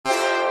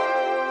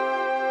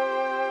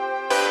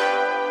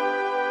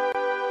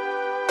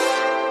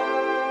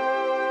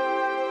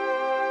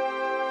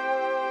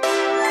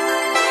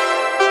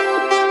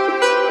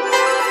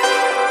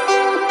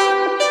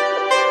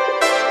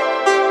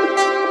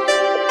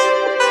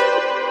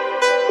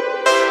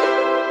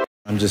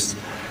I'm just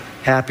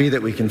happy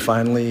that we can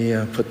finally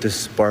put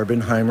this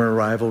Barbenheimer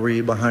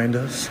rivalry behind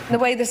us. The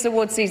way this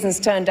award season's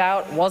turned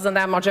out wasn't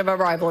that much of a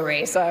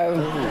rivalry, so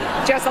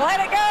just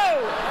let it go!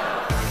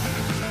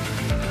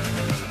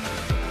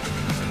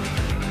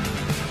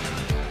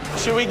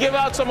 Should we give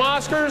out some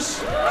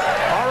Oscars?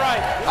 All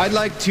right. I'd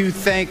like to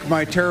thank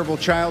my terrible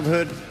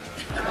childhood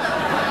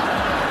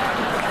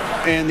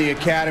and the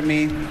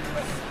Academy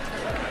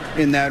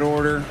in that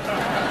order.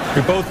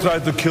 We both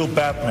tried to kill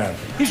Batman.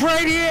 He's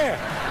right here.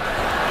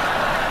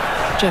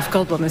 Jeff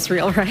Goldblum is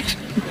real, right?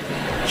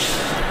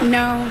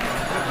 No.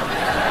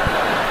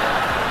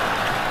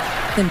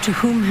 Then to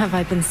whom have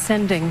I been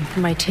sending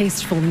my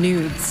tasteful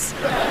nudes?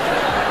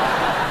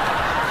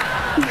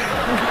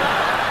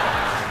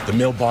 The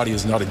male body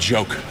is not a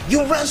joke.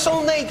 You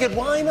wrestle naked,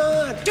 why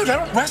not? Dude,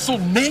 I don't wrestle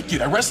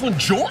naked. I wrestle in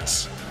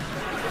jorts.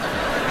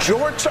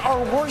 Jorts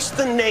are worse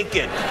than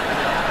naked.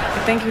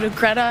 Thank you to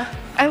Greta.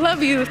 I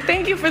love you.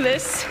 Thank you for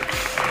this.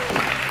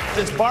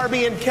 It's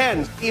Barbie and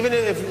Ken. Even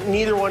if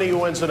neither one of you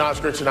wins an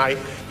Oscar tonight,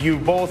 you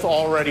both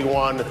already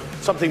won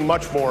something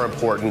much more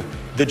important,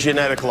 the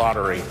genetic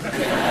lottery.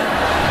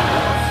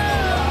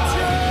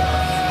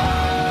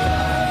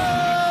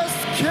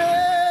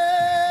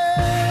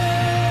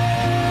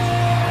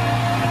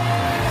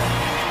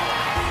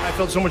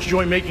 I felt so much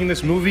joy making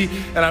this movie,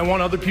 and I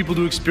want other people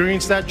to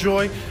experience that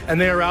joy,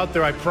 and they are out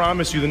there, I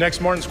promise you. The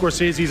next Martin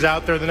Scorsese's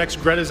out there, the next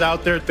Greta's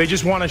out there. They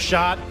just want a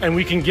shot, and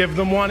we can give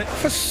them one.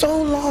 For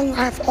so long,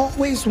 I've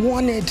always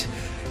wanted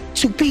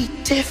to be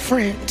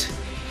different,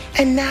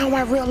 and now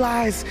I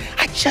realize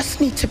I just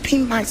need to be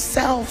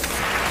myself.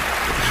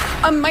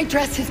 My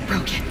dress is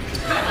broken.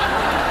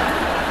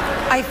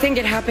 I think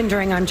it happened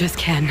during I'm Just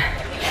Ken.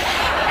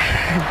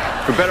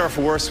 For better or for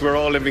worse, we're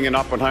all living in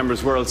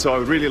Oppenheimer's world, so I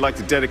would really like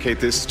to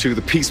dedicate this to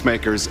the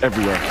peacemakers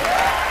everywhere.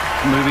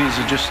 Movies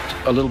are just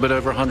a little bit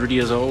over 100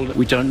 years old.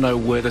 We don't know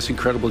where this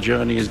incredible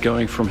journey is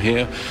going from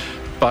here,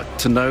 but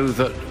to know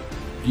that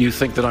you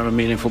think that I'm a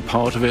meaningful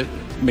part of it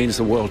means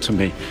the world to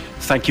me.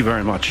 Thank you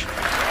very much.